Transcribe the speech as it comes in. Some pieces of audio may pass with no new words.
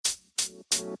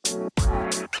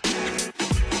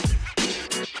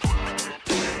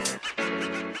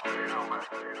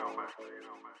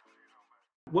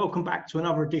Welcome back to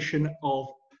another edition of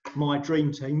My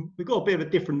Dream Team. We've got a bit of a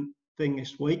different thing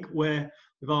this week where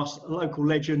we've asked a local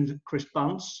legend, Chris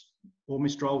Bunce, or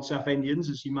Mr. Old Southendians,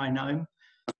 as you may know him,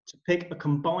 to pick a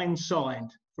combined side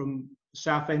from the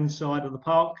Southend side of the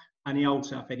park and the Old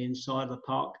Southendian side of the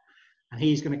park, and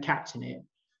he's going to captain it.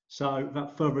 So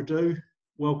without further ado,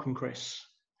 welcome, Chris.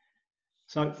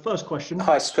 So first question.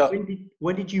 Hi, Scott.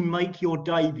 When did you make your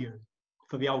debut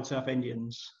for the Old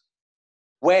Southendians?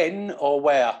 When or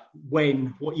where?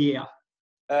 When? What year?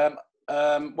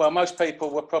 Well, most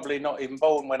people were probably not even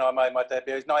born when I made my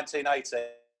debut. It was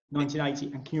 1980.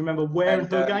 1980. And can you remember where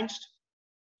and who against?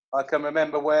 I can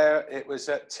remember where. It was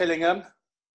at Tillingham,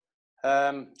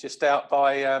 just out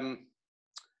by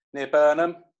near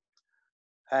Burnham.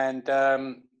 And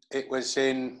it was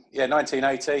in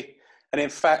 1980. And in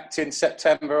fact, in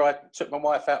September, I took my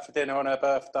wife out for dinner on her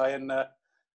birthday, and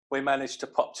we managed to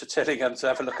pop to Tillingham to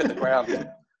have a look at the ground.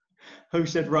 Who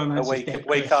said romance? A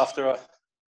week after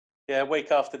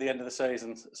the end of the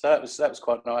season. So that was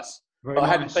quite nice. But nice. I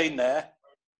hadn't been there.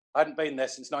 I hadn't been there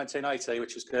since 1980,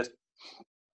 which was good.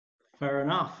 Fair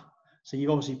enough. So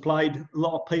you've obviously played a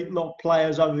lot of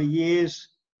players over the years.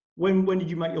 When did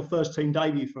you make your first team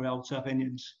debut for Old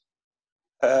Southendians?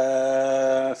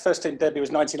 First team debut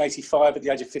was 1985 at the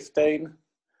age of 15.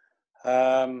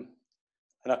 And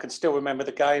I can still remember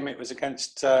the game. It was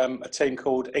against a team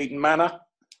called Eden Manor,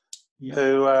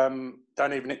 who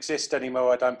don't even exist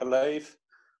anymore, I don't believe,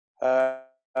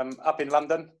 up in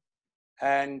London.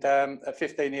 And at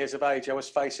 15 years of age, I was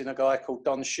facing a guy called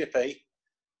Don Shippey,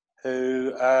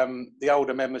 who the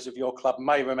older members of your club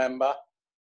may remember,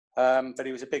 but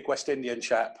he was a big West Indian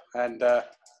chap and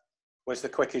was the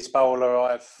quickest bowler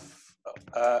I've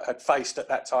had faced at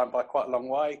that time by quite a long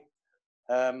way.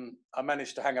 I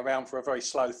managed to hang around for a very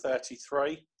slow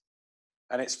 33.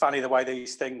 And it's funny the way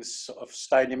these things sort of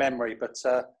stay in your memory. But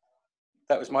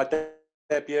that was my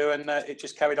debut, and it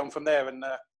just carried on from there, and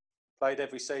played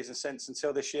every season since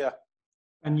until this year.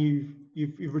 And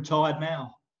you've retired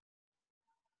now?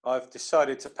 I've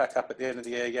decided to pack up at the end of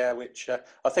the year, which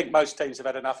I think most teams have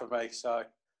had enough of me. So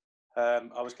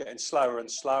I was getting slower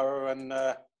and slower, and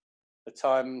the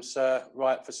time's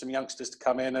right for some youngsters to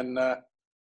come in and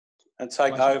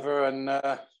take over, and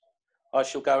I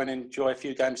shall go and enjoy a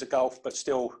few games of golf, but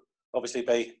still obviously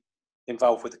be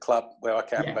involved with the club where I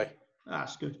can be.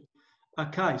 That's good.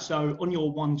 Okay, so on your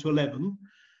 1 to 11,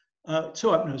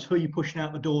 two openers, who are you pushing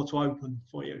out the door to open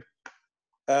for you?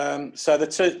 So the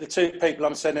two people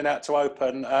I'm sending out to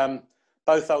open,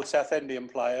 both Old Southendian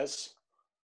players.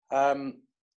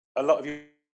 A lot of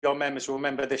your members will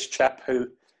remember this chap who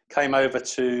came over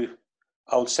to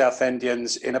Old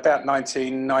Southendians in about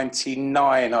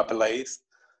 1999, I believe.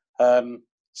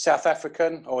 South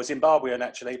African, or Zimbabwean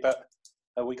actually, but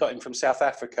we got him from South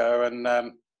Africa,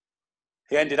 and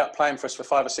he ended up playing for us for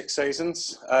 5 or 6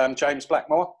 seasons. James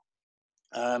Blackmore,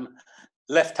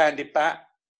 left-handed bat,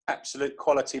 absolute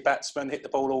quality batsman, hit the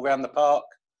ball all around the park,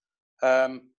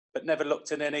 but never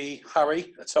looked in any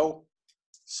hurry at all.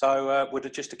 So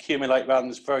would just accumulate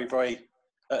runs very, very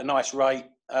at a nice rate.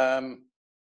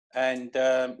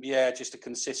 Just a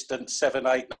consistent 700,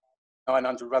 800,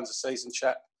 900 runs a season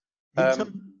chap.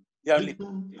 The only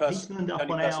person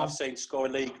I've seen score a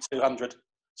league 200.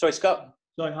 Sorry, Scott?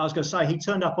 Sorry, I was going to say, he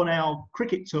turned up on our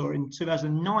cricket tour in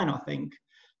 2009, I think.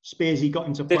 Spearsy got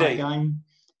him to play a game,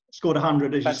 scored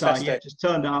 100, as Fantastic. You say. Yeah, just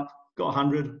turned up, got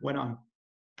 100, went home.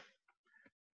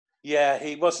 Yeah,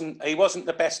 he wasn't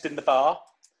the best in the bar.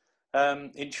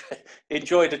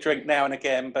 Enjoyed a drink now and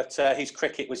again, but his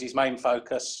cricket was his main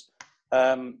focus.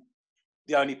 The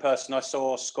only person I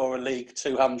saw score a league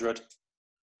 200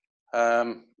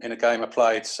 in a game I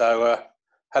played, so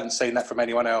hadn't seen that from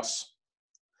anyone else.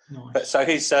 Nice. But so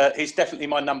he's definitely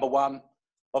my number one.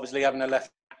 Obviously, having a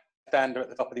left-hander at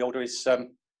the top of the order is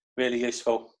really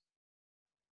useful.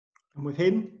 And with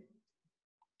him?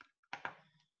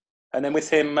 And then with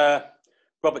him,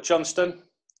 Robert Johnston.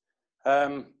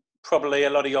 Probably a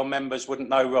lot of your members wouldn't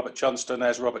know Robert Johnston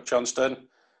as Robert Johnston,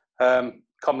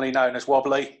 commonly known as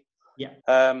Wobbly. Yeah.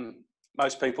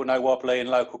 Most people know Wobbly in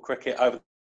local cricket over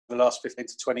the last 15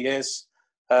 to 20 years.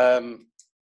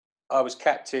 I was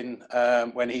captain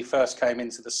when he first came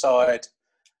into the side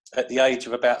at the age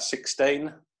of about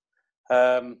 16.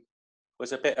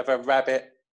 Was a bit of a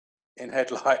rabbit in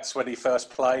headlights when he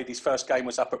first played. His first game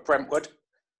was up at Brentwood.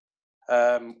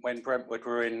 When Brentwood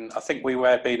were in, I think we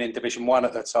were being in Division 1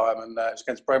 at the time, and it was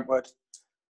against Brentwood.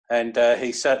 and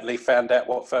he certainly found out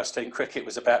what first team cricket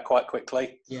was about quite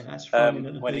quickly. Yeah, that's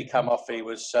funny. When he come off, he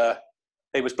was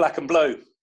black and blue,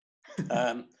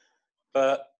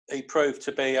 but he proved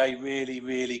to be a really,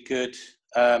 really good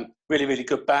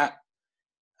bat.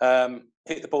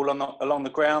 Hit the ball along the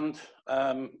ground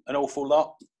an awful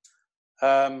lot,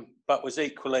 but was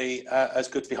equally as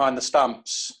good behind the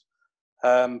stumps.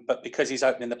 But because he's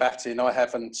opening the batting, I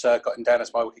haven't got him down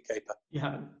as my wicketkeeper.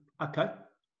 Yeah, okay.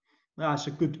 That's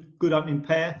a good opening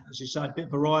pair. As you say, a bit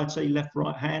of variety, left,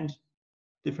 right hand,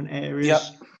 different areas. Yep.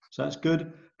 So that's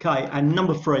good. Okay, and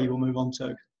number 3 we'll move on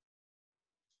to.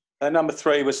 Number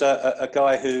 3 was a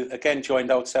guy who, again,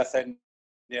 joined Old Southend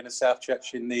and South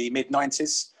Church in the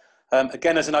mid-90s.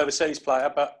 Again, as an overseas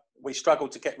player, but we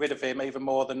struggled to get rid of him even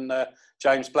more than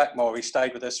James Blackmore. He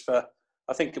stayed with us for,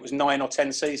 I think it was 9 or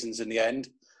 10 seasons in the end.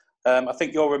 I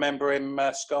think you'll remember him,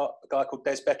 Scott, a guy called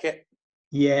Des Beckett.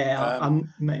 Yeah, I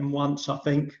met him once, I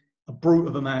think. A brute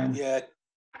of a man. Yeah,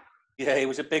 he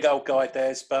was a big old guy,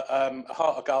 Des, but a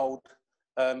heart of gold,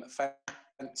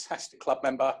 fantastic club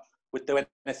member, would do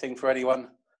anything for anyone.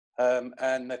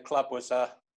 And the club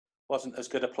wasn't as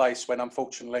good a place when,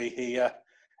 unfortunately, he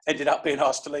ended up being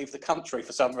asked to leave the country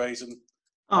for some reason.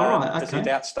 Oh, right, okay. Because he'd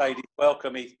outstayed his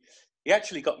welcome. He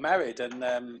actually got married and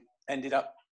ended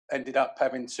up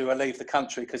having to leave the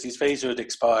country because his visa had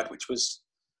expired, which was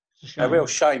a real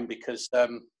shame because, as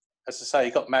I say,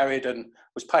 he got married and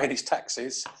was paying his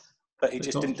taxes, but he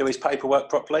just didn't do his paperwork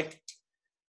properly,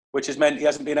 which has meant he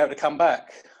hasn't been able to come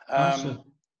back.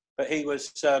 But he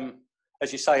was,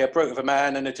 as you say, a brute of a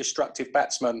man and a destructive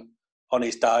batsman on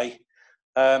his day.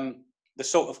 The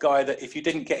sort of guy that if you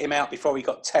didn't get him out before he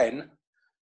got 10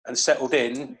 and settled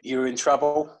in, you were in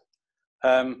trouble.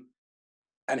 And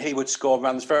he would score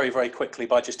runs very, very quickly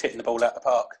by just hitting the ball out the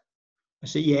park. I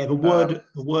see. Yeah, the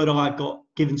word I got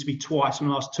given to me twice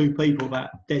when I asked 2 people about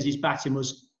Des's batting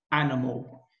was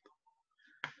animal.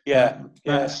 Yeah,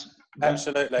 that's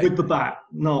absolutely. With the bat,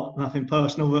 nothing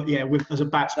personal, but yeah, as a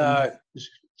batsman,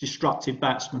 destructive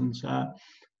batsman.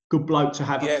 Good bloke to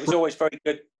have. Yeah, it was always very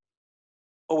good.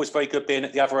 Always very good being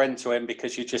at the other end to him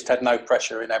because you just had no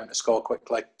pressure in having to score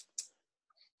quickly.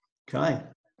 Okay,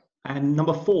 and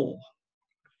number 4.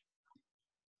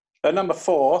 Number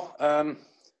 4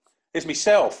 is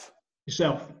myself.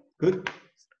 Yourself, good.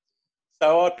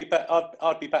 So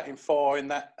I'd be batting 4 in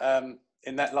that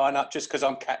lineup just because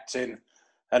I'm captain,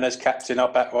 and as captain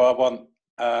I bat where I want.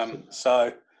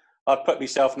 So I'd put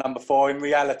myself number 4. In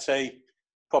reality,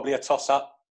 probably a toss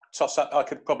up. I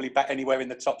could probably bat anywhere in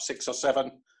the top 6 or 7,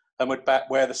 and would bat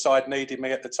where the side needed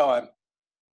me at the time.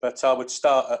 But I would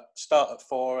start at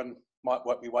 4 and might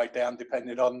work my way down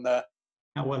depending on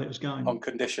how well it was going, on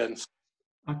conditions.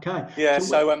 Okay. Yeah.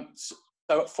 So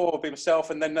at 4 would be myself,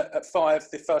 and then at 5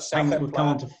 the first Southend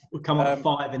player. We'll come on to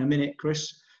 5 in a minute,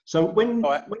 Chris. So when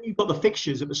you got the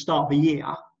fixtures at the start of the year,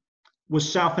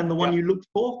 was Southend the one you looked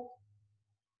for?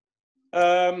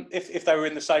 If they were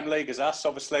in the same league as us,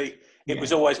 obviously it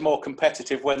was always more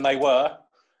competitive when they were,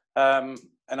 and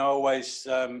I always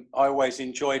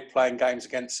enjoyed playing games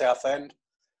against Southend.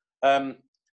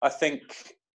 I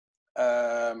think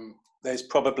there's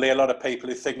probably a lot of people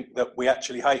who think that we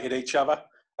actually hated each other,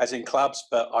 as in clubs,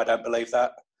 but I don't believe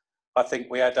that. I think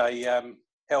we had a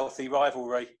healthy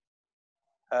rivalry,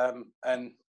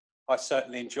 and I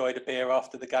certainly enjoyed a beer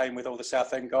after the game with all the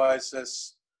Southend guys,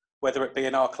 as whether it be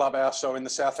in our clubhouse or in the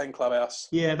Southend clubhouse.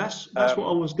 Yeah, that's what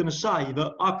I was going to say.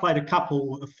 But I played a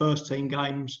couple of first team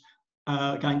games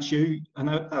against you, and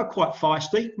they were quite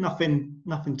feisty. Nothing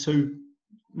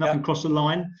crossed the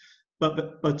line.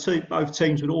 But both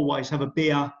teams would always have a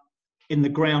beer in the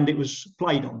ground it was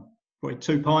played on. Probably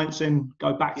 2 pints in,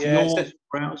 go back to yours,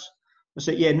 ours. I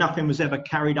said, nothing was ever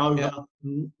carried over.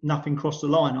 Nothing crossed the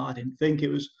line. I didn't think. It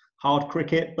was hard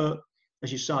cricket, but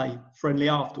as you say, friendly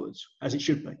afterwards, as it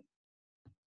should be.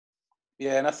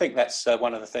 Yeah, and I think that's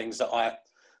one of the things that I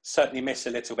certainly miss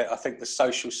a little bit. I think the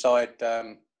social side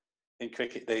in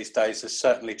cricket these days has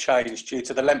certainly changed due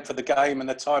to the length of the game and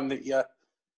the time that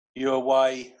you're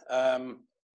away.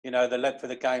 The length of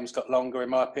the game's got longer, in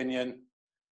my opinion.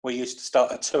 We used to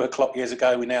start at 2:00 years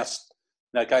ago. We now,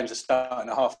 games are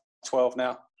starting at 12:30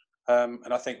 now,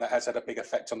 and I think that has had a big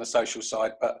effect on the social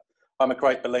side. But I'm a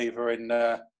great believer in,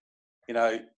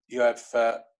 you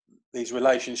have these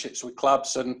relationships with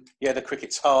clubs, and the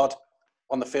cricket's hard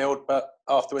on the field, but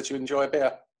afterwards you enjoy a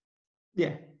beer.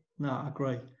 Yeah, no, I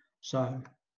agree. So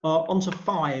on to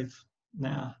 5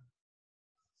 now.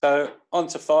 So on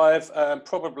to 5,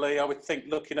 probably I would think,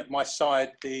 looking at my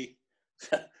side,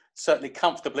 certainly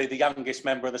comfortably the youngest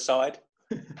member of the side.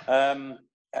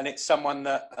 And it's someone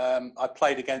that I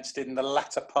played against in the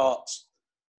latter part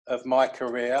of my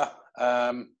career.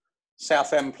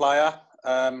 Southend player.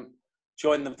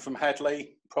 Joined them from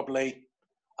Hadley probably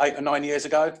 8 or 9 years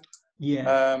ago.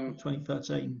 Yeah,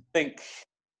 2013. I think,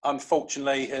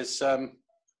 unfortunately, has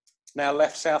now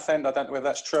left Southend. I don't know whether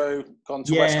that's true. Gone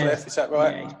to Westcliff, is that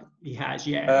right? Yeah, he has.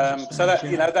 Yeah. So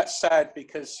that that's sad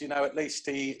because at least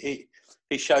he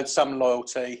showed some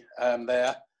loyalty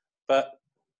there. But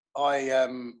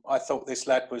I thought this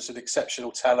lad was an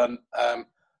exceptional talent,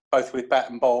 both with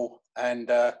bat and ball, and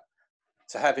to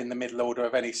have in the middle order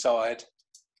of any side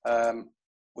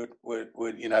would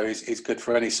is good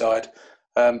for any side.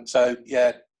 So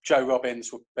yeah, Joe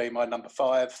Robbins would be my number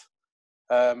 5.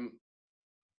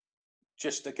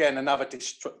 Just again another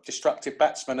destructive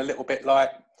batsman, a little bit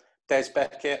like Des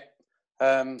Beckett.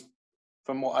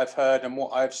 From what I've heard and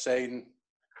what I've seen,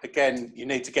 again, you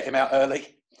need to get him out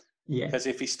early. Yeah. Because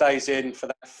if he stays in for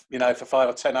that, for 5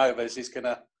 or 10 overs, he's going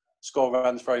to score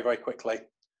runs very, very quickly.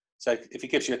 So if he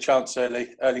gives you a chance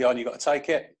early on, you've got to take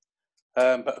it.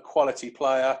 But a quality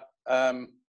player, and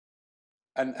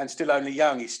still only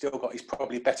young. He's still got his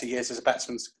probably better years as a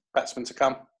batsman to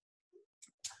come.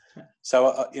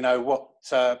 So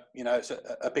it's a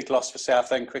big loss for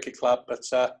Southend Cricket Club, but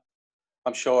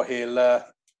I'm sure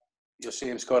you'll see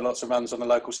him scoring lots of runs on the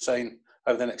local scene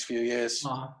over the next few years.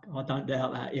 I don't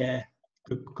doubt that. Yeah,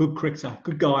 good cricketer,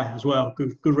 good guy as well.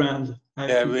 Good round.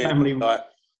 Yeah, really family. Good guy.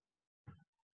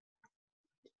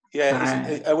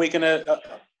 Yeah, are we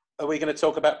gonna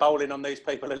talk about bowling on these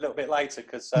people a little bit later?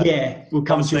 Because yeah, we'll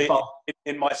come to your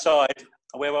in my side.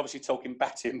 We're obviously talking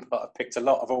batting, but I've picked a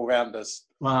lot of all-rounders.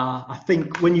 Well, I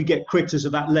think when you get cricketers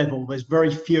at that level, there's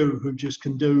very few who just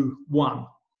can do one.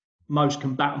 Most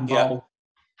can bat and bowl. Yeah.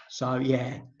 So,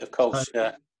 yeah. Of course,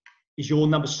 yeah. Is your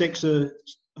number 6 a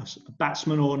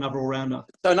batsman or another all-rounder?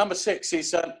 So number 6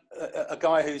 is a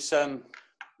guy who's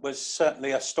was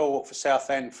certainly a stalwart for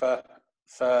Southend for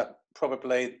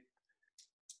probably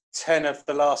 10 of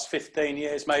the last 15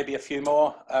 years, maybe a few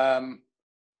more.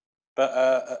 But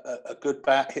a good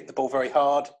bat, hit the ball very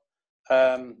hard.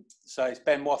 So it's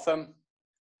Ben Wattham.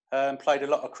 Played a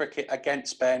lot of cricket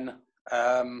against Ben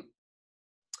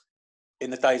in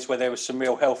the days where there was some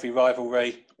real healthy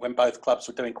rivalry when both clubs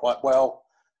were doing quite well.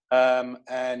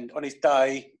 And on his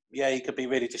day, yeah, he could be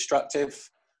really destructive.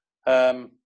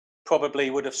 Probably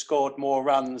would have scored more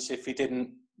runs if he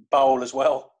didn't bowl as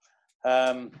well.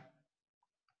 But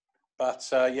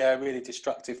yeah, really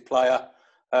destructive player.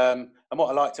 And what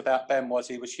I liked about Ben was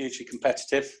he was hugely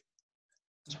competitive.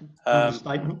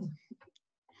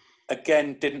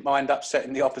 Again, didn't mind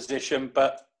upsetting the opposition,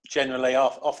 but generally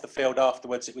off the field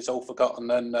afterwards, it was all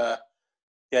forgotten. And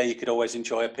yeah, you could always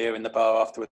enjoy a beer in the bar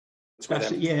afterwards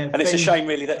with him. Yeah, and it's a shame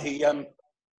really that he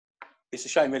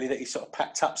sort of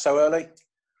packed up so early.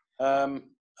 I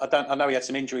know he had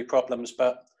some injury problems,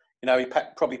 but he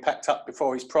probably packed up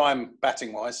before his prime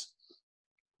batting wise.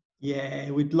 Yeah,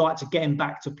 we'd like to get him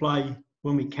back to play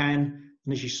when we can.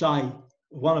 And as you say,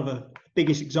 one of the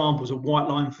biggest examples of white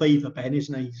line fever, Ben,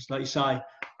 isn't he? Like you say,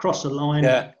 cross the line,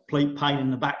 complete pain in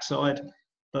the backside.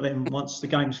 But then once the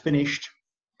game's finished,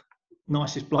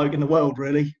 nicest bloke in the world,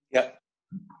 really. Yeah,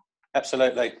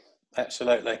 absolutely. I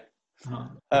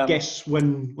guess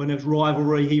when there was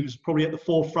rivalry, he was probably at the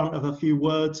forefront of a few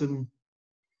words and.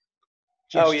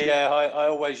 I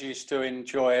always used to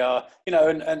enjoy,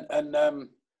 and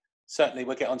certainly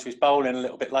we'll get onto his bowling a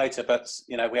little bit later, but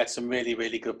we had some really,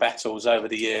 really good battles over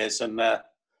the years, and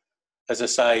as I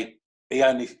say,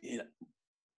 the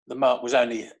mark was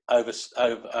only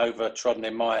overtrodden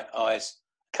in my eyes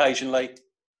occasionally,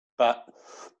 but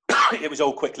it was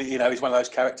all quickly. He's one of those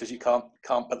characters you can't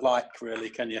but like, really,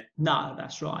 can you? No,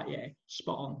 that's right. Yeah,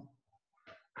 spot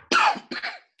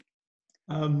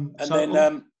on.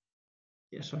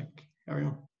 Yeah, sorry, carry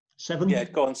on. 7? Yeah,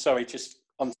 go on, sorry, just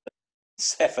on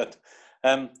 7.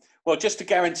 Well, just to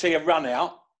guarantee a run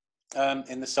out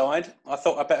in the side, I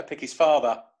thought I'd better pick his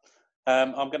father.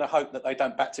 I'm going to hope that they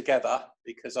don't bat together,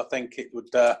 because I think it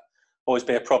would always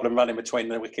be a problem running between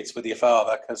the wickets with your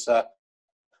father, because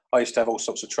I used to have all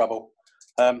sorts of trouble.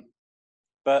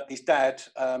 But his dad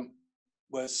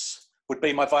would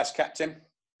be my vice captain,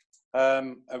 a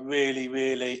really,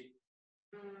 really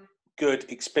good,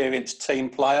 experienced team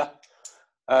player.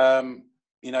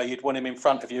 You'd want him in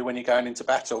front of you when you're going into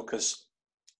battle, because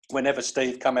whenever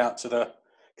Steve come out to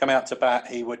bat,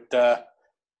 he would,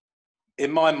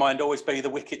 in my mind, always be the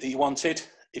wicket that you wanted.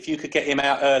 If you could get him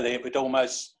out early, it would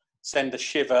almost send a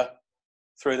shiver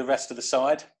through the rest of the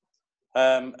side.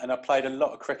 And I played a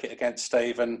lot of cricket against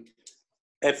Steve, and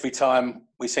every time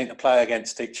we seemed to play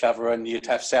against each other and you'd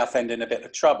have Southend in a bit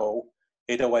of trouble,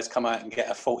 he'd always come out and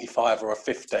get a 45 or a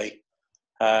 50.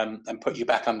 and put you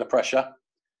back under pressure.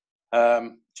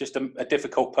 Just a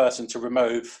difficult person to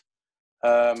remove,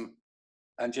 and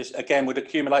just again would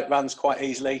accumulate runs quite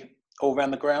easily all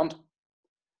around the ground.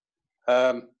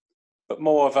 But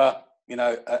more of a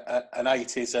an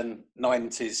 80s and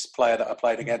 90s player that I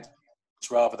played against,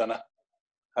 rather than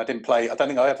I don't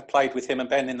think I ever played with him and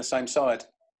Ben in the same side.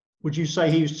 Would you say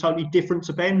he was totally different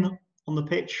to Ben on the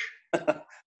pitch?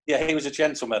 Yeah, he was a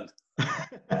gentleman.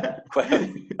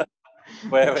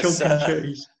 Whereas, chalk and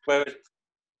cheese.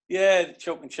 Yeah,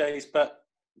 chalk and cheese, but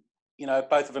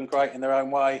both of them great in their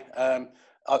own way.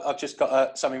 I've just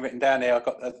got something written down here. I've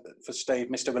got for Steve,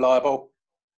 Mr. Reliable,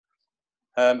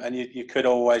 and you could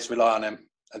always rely on him.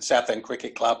 And Southend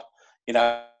Cricket Club, he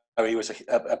was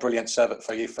a brilliant servant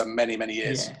for you for many, many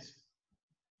years. Yes.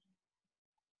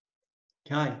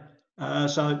 Okay,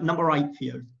 so number 8 for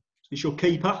you. Is this your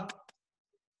keeper?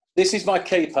 This is my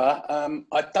keeper.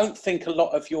 I don't think a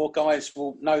lot of your guys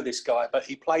will know this guy, but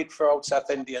he played for Old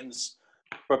Southendians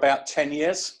for about 10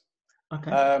 years.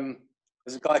 Okay.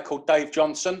 There's a guy called Dave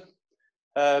Johnson.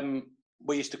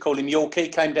 We used to call him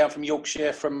Yorkie. Came down from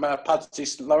Yorkshire, from Pudsey,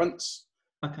 St Lawrence.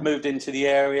 Okay. Moved into the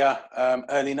area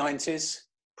early 90s.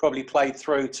 Probably played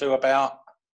through to about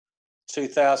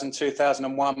 2000,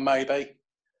 2001 maybe.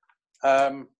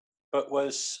 But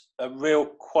was a real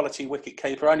quality wicket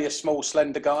keeper. Only a small,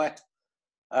 slender guy,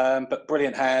 but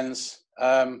brilliant hands,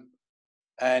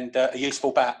 and a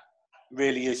useful bat.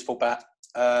 Really useful bat.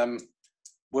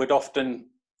 Would often,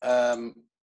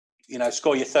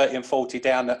 score you 30 and 40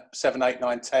 down at 7, 8,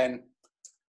 9, 10,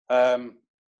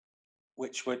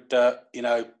 which would,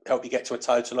 help you get to a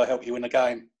total or help you win a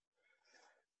game.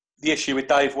 The issue with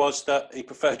Dave was that he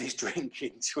preferred his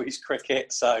drinking to his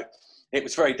cricket, so it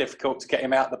was very difficult to get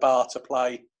him out the bar to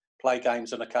play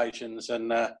games on occasions.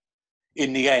 And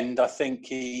in the end, I think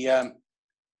he,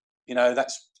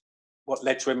 that's what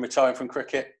led to him retiring from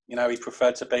cricket. He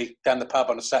preferred to be down the pub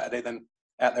on a Saturday than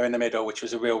out there in the middle, which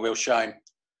was a real shame.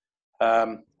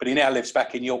 But he now lives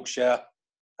back in Yorkshire.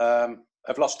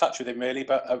 I've lost touch with him really,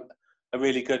 but a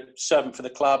really good servant for the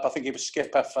club. I think he was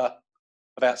skipper for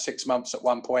about 6 months at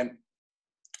one point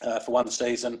for one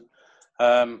season.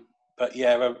 But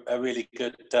yeah, a really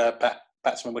good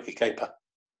batsman, wicket keeper.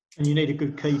 And you need a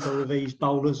good keeper with these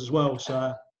bowlers as well.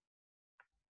 So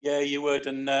yeah, you would.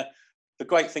 And the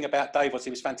great thing about Dave was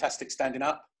he was fantastic standing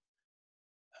up.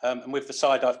 And with the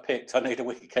side I've picked, I need a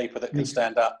wicket keeper that can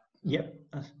stand up. Yep.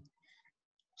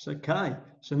 It's okay.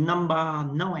 So number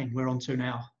 9 we're on to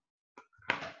now.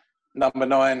 Number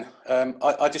 9.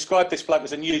 I described this bloke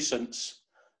as a nuisance.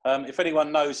 If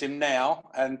anyone knows him now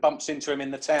and bumps into him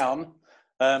in the town,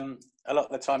 a lot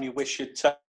of the time you wish you'd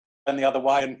turn the other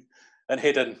way and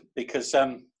hidden, because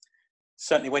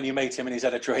certainly when you meet him and he's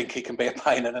had a drink, he can be a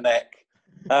pain in the neck.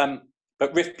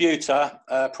 But Riff Buter,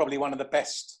 probably one of the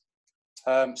best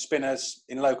spinners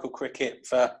in local cricket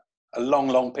for a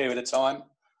long period of time.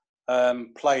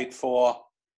 Played for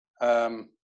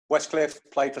Westcliff,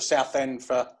 played for Southend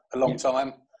for a long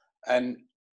time, and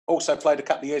also played a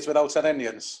couple of years with Old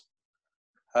Southendians.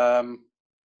 I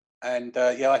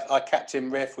capped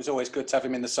him. Riff was always good to have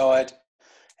him in the side.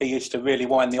 He used to really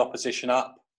wind the opposition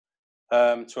up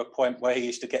to a point where he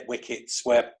used to get wickets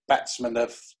where batsmen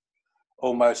have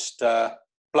almost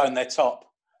blown their top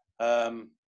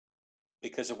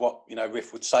because of what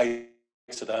Riff would say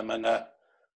to them. And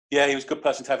he was a good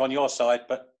person to have on your side,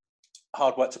 but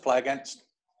hard work to play against.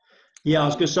 Yeah, I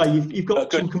was going to say you've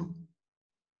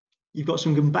got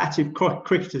some combative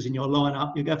cricketers in your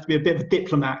lineup. You're going to have to be a bit of a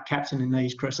diplomat captain in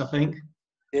these, Chris, I think.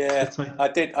 Yeah, I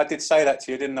did say that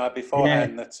to you, didn't I,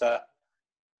 beforehand, that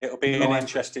it'll be an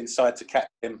interesting side to captain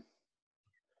him.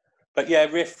 But yeah,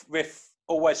 Riff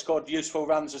always scored useful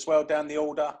runs as well down the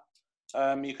order.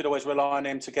 You could always rely on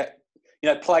him to get,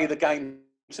 play the game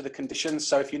to the conditions.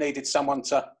 So if you needed someone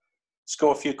to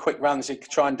score a few quick runs, he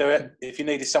could try and do it. If you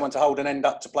needed someone to hold an end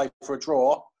up to play for a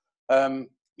draw,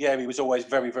 he was always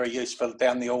very, very useful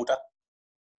down the order.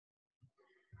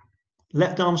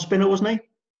 Left arm spinner, wasn't he?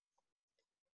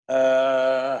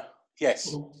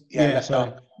 Yes. Left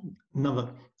arm.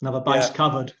 Another base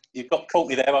covered. You caught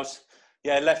me there. I was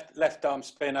left arm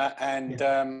spinner, and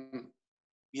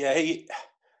he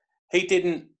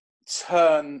didn't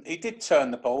turn. He did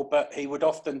turn the ball, but he would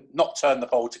often not turn the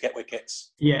ball to get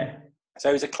wickets. Yeah. So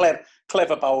he was a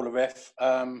clever bowler, Riff,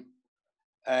 always.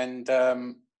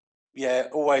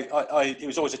 It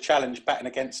was always a challenge batting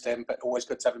against him, but always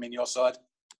good to have him in your side.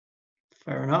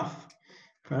 Fair enough.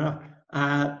 10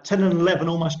 and 11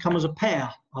 almost come as a pair,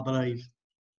 I believe.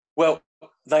 Well,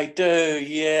 they do,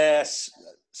 yes.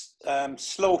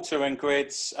 Slaughter and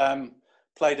Grids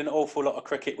played an awful lot of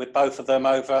cricket with both of them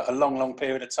over a long, long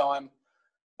period of time.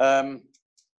 I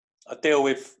deal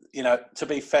with, to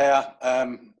be fair,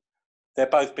 they'll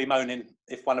both be moaning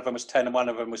if one of them was 10 and one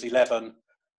of them was 11.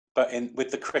 But with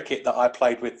the cricket that I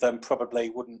played with them,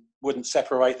 probably wouldn't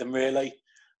separate them really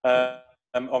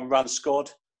on runs scored.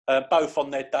 Both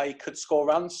on their day could score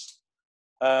runs,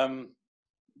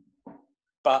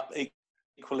 but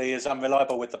equally as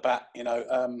unreliable with the bat.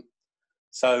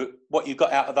 So what you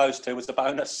got out of those two was a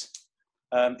bonus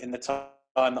in the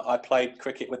time that I played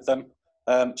cricket with them.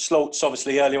 Slaughts,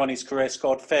 obviously, early on in his career,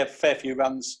 scored fair few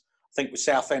runs. I think with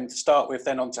Southend to start with,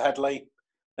 then on to Headley,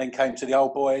 then came to the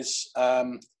Old Boys.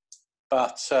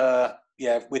 But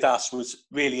with us, was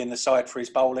really in the side for his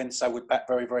bowling, so would bat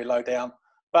very, very low down.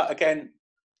 But again,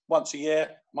 once a year,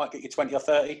 might get you 20 or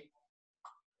 30.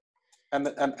 And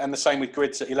the same with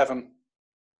Grids at 11.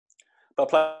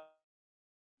 But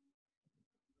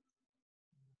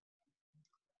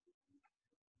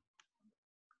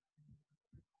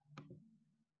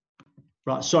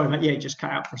Right, sorry, mate. Yeah, just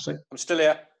cut out for a sec. I'm still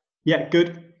here. Yeah,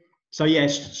 good. So,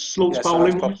 yes, Slaughts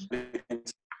bowling.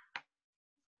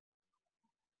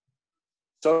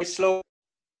 Sorry, Slaugh.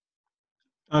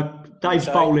 Dave's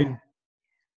bowling.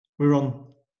 We're on.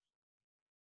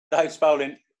 Dave's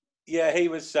bowling. Yeah, he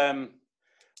was, to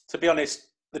be honest,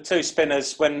 the two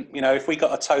spinners, when, if we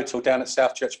got a total down at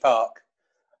South Church Park,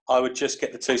 I would just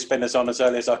get the two spinners on as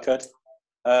early as I could.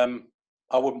 I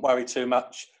wouldn't worry too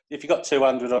much. If you got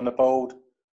 200 on the board,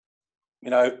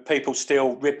 people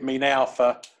still rib me now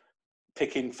for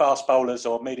picking fast bowlers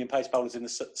or medium pace bowlers in the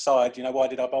side. Why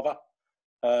did I bother?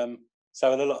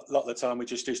 So a lot of the time we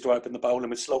just used to open the bowling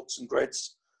with Slaughts and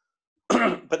Grids.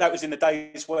 But that was in the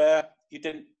days where you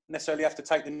didn't necessarily have to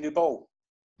take the new ball.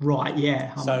 Right,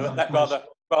 yeah. So that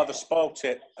rather spoilt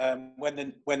it.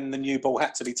 When the new ball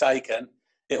had to be taken,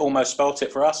 it almost spoilt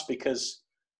it for us because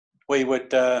we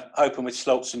would open with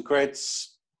Slaughts and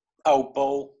Grids, old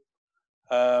ball,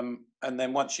 and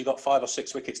then once you got 5 or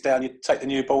 6 wickets down, you'd take the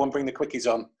new ball and bring the quickies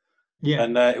on. Yeah,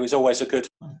 and it was always a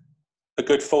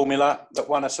good formula that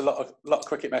won us a lot of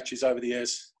cricket matches over the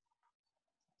years.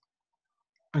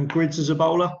 And Grids as a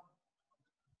bowler?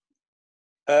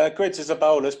 Grids as a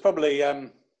bowler is probably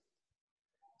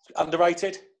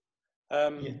underrated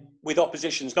with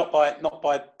oppositions, not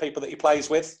by people that he plays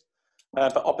with,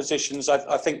 but oppositions.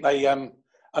 I think they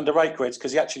underrate Grids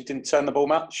because he actually didn't turn the ball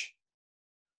much.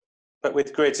 But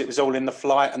with Grids, it was all in the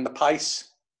flight and the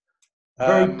pace.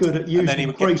 Very good at using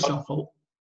the crease, I thought.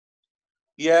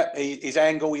 Yeah, his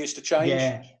angle used to change.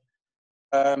 Yeah.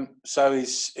 So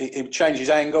he would change his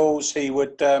angles. He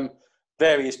would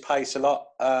vary his pace a lot.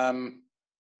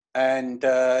 And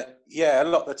a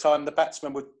lot of the time the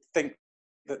batsman would think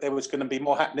that there was going to be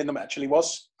more happening than actually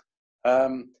was.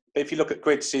 But if you look at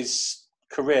Grids'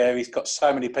 career, he's got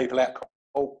so many people out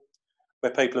cold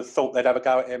where people have thought they'd have a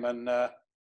go at him and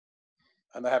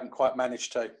they haven't quite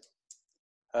managed to.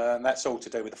 And that's all to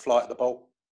do with the flight of the ball.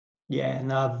 Yeah,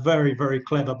 and a very, very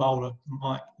clever bowler,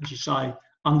 Mike, as you say,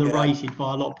 underrated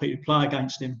by a lot of people who play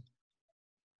against him.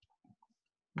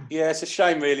 Yeah, it's a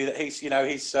shame really that he's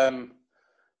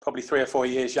probably 3 or 4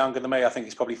 years younger than me. I think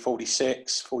he's probably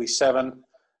 46, 47,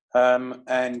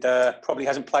 and probably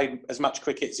hasn't played as much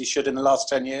cricket as he should in the last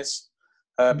 10 years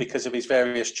because of his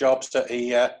various jobs that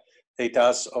he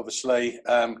does. Obviously,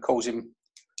 cause him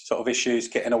sort of issues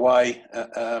getting away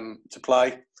to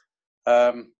play,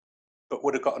 but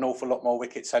would have got an awful lot more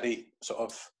wickets had he sort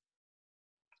of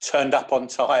turned up on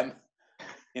time,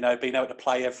 being able to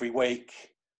play every week.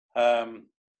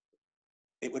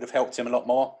 It would have helped him a lot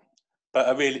more. But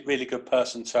a really, really good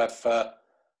person to have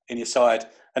in your side.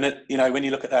 And, when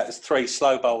you look at that, there's 3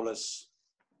 slow bowlers.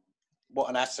 What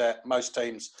an asset, most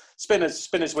teams. Spinners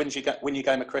win your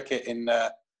game of cricket in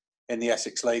the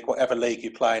Essex League, whatever league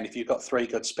you play in. If you've got 3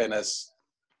 good spinners,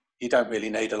 you don't really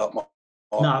need a lot more.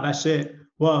 No, that's it.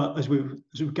 Well, as we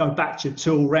go back to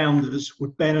 2 all-rounders,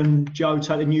 would Ben and Joe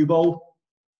take the new ball?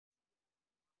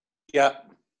 Yeah.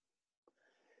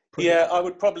 Yeah, I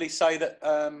would probably say that...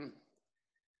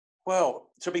 well,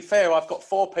 to be fair, I've got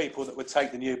 4 people that would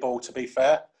take the new ball, to be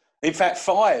fair. In fact,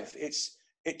 5.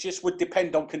 It just would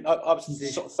depend on... I've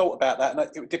sort of thought about that, and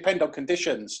it would depend on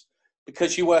conditions.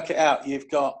 Because you work it out, you've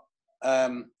got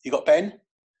Ben.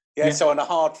 Yeah, so on a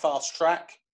hard, fast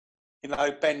track,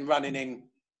 Ben running in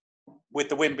with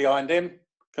the wind behind him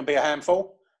can be a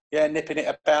handful. Yeah, nipping it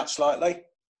about slightly.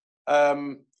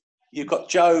 You've got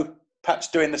Joe perhaps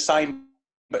doing the same,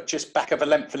 but just back of a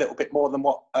length a little bit more than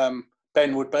what...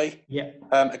 Ben would be,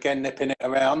 again nipping it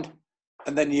around,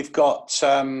 and then you've got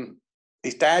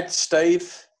his dad,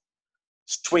 Steve,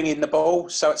 swinging the ball.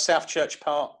 So at South Church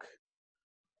Park,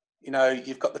 you know,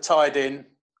 you've got the tied in.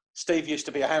 Steve used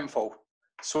to be a handful,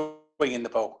 swinging the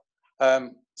ball.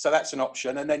 So that's an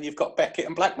option. And then you've got Beckett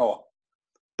and Blackmore,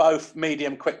 both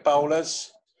medium quick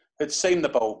bowlers who'd seen the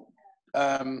ball.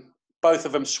 Both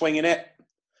of them swinging it.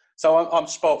 So I'm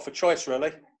spoilt for choice,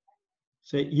 really.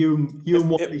 So you and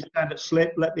Watley stand at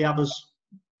slip, let the others,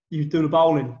 you do the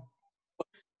bowling.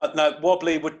 No,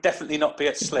 Wobbly would definitely not be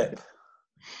at slip.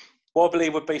 Wobbly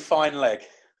would be fine leg.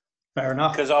 Fair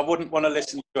enough. Because I wouldn't want to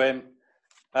listen to him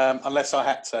unless I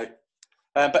had to.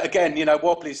 But again, you know,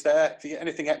 Wobbly's there. If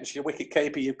anything happens to your wicket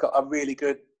keeper, you've got a really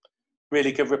good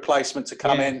replacement to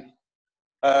come in.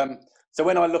 So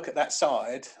when I look at that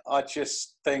side, I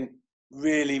just think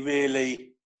really, really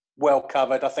well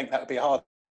covered. I think that would be a hard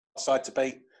side to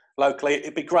beat locally.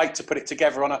 It'd be great to put it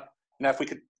together on a, you know, if we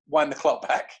could wind the clock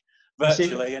back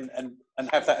virtually and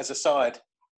have that as a side.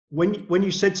 When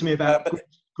you said to me about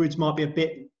grids might be a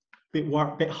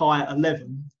bit high at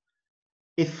 11,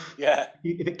 if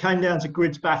it came down to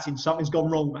Grids batting, something's gone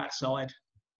wrong that side,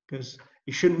 because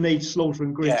you shouldn't need Slaughter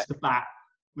and Grids to bat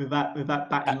with that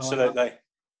batting. Absolutely.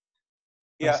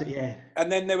 Lineup. Yeah.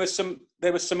 And then there was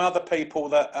some other people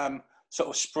that sort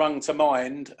of sprung to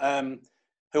mind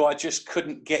who I just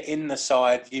couldn't get in the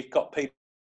side. You've got people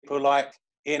like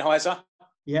Ian Heiser.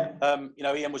 Yeah. You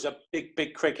know, Ian was a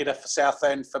big cricketer for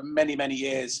Southend for many, many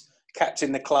years,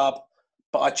 captained the club,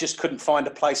 but I just couldn't find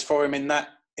a place for him in that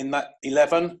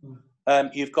 11.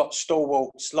 You've got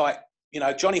stalwarts like, you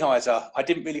know, Johnny Heiser. I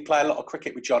didn't really play a lot of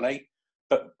cricket with Johnny,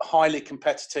 but highly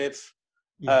competitive.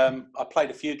 I played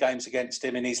a few games against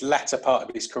him in his latter part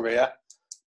of his career.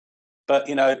 But,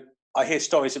 you know, I hear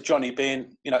stories of Johnny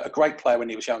being, you know, a great player when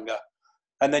he was younger.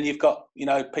 And then you've got, you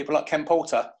know, people like Ken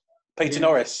Porter, Peter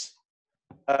Norris.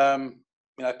 You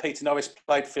know, Peter Norris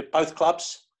played for both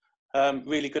clubs.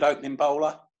 Really good opening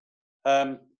bowler.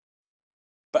 But,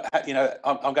 you know,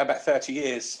 I'm going back 30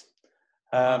 years.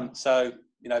 So,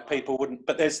 you know, people wouldn't...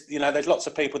 But there's lots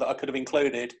of people that I could have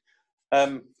included.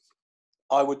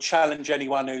 I would challenge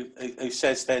anyone who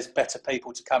says there's better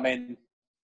people to come in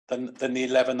than the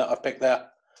 11 that I've picked there.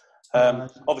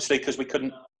 Obviously, because we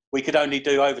could only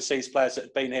do overseas players that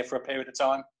had been here for a period of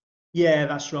time. Yeah,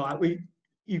 that's right. If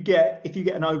you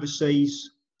get an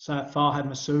overseas, say a Farhad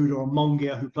Masood or a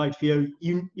Mongia who played for you,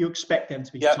 you expect them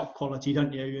to be top quality,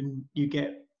 don't you? And you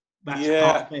get that.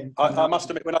 Yeah, I must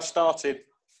admit, when I started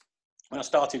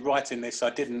writing this, I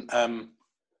didn't.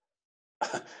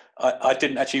 I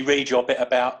didn't actually read your bit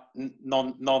about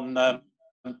non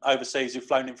overseas who've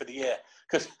flown in for the year,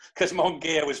 because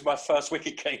Mongia was my first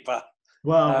wicketkeeper.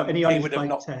 Well, and he only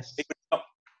played Tests.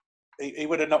 He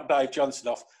would have knocked Dave Johnson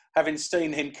off. Having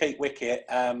seen him keep wicket,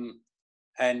 and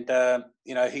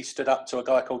you know, he stood up to a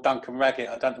guy called Duncan Raggett.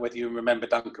 I don't know whether you remember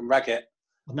Duncan Raggett.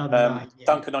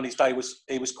 Duncan on his day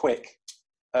was quick,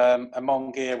 and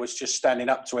Mongia was just standing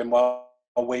up to him while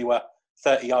we were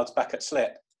 30 yards back at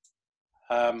slip.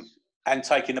 And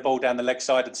taking the ball down the leg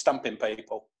side and stumping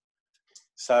people.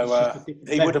 So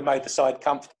he would have made the side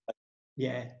comfortable.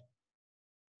 Yeah.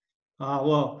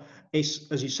 Well,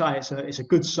 it's, as you say, it's a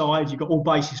good side. You've got all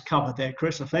bases covered there,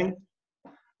 Chris, I think.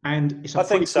 And it's I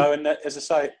think so. And as I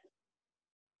say,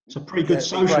 it's a pretty good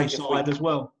social side as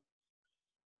well.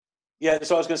 Yeah,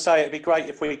 so I was going to say, it'd be great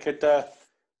if we could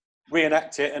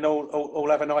reenact it and all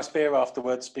have a nice beer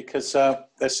afterwards, because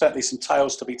there's certainly some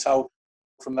tales to be told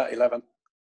from that 11.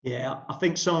 Yeah, I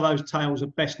think some of those tales are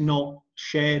best not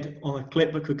shared on a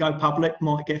clip that could go public.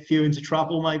 Might get a few into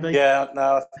trouble, maybe. Yeah,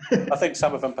 no, I think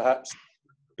some of them perhaps.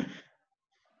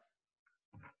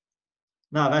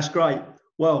 No, that's great.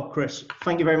 Well, Chris,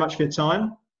 thank you very much for your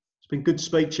time. It's been good to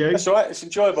speak to you. That's all right. It's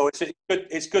enjoyable.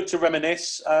 It's good to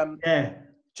reminisce. Yeah.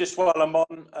 Just while I'm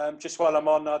on,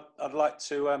 I'd like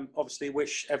to obviously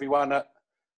wish everyone at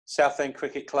Southend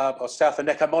Cricket Club or Southend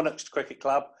Echo Monarchs Cricket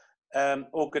Club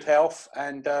all good health,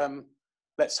 and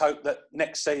let's hope that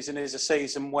next season is a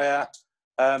season where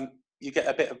you get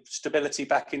a bit of stability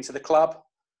back into the club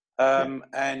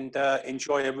and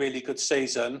enjoy a really good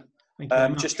season.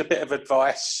 Just a bit of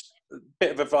advice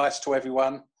to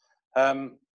everyone.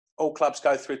 All clubs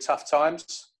go through tough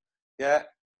times. Yeah,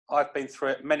 I've been through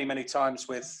it many times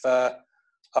with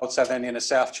Old Southendian and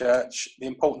South Church. The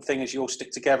important thing is you all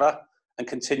stick together and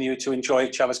continue to enjoy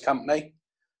each other's company.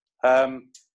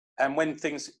 And when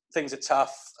things are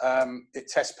tough, it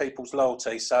tests people's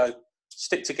loyalty. So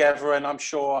stick together, and I'm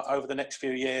sure over the next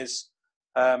few years,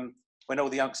 when all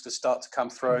the youngsters start to come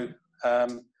through,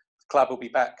 the club will be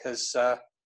back as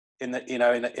in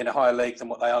a higher league than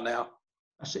what they are now.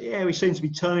 Yeah, we seem to be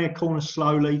turning a corner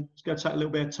slowly. It's going to take a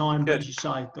little bit of time, but as you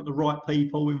say, got the right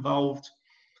people involved,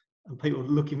 and people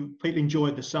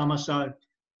enjoyed the summer, so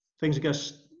things are going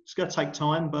to It's going to take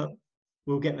time, but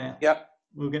we'll get there. Yep.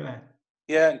 We'll get there.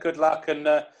 Yeah, and good luck. And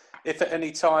if at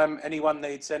any time anyone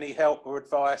needs any help or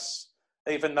advice,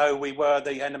 even though we were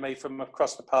the enemy from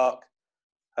across the park,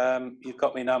 you've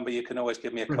got my number. You can always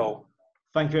give me a call.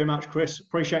 Thank you very much, Chris.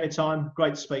 Appreciate your time.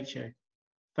 Great to speak to you.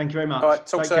 Thank you very much. All right,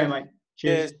 talk Take soon. care, mate.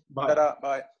 Cheers. Bye.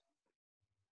 Bye.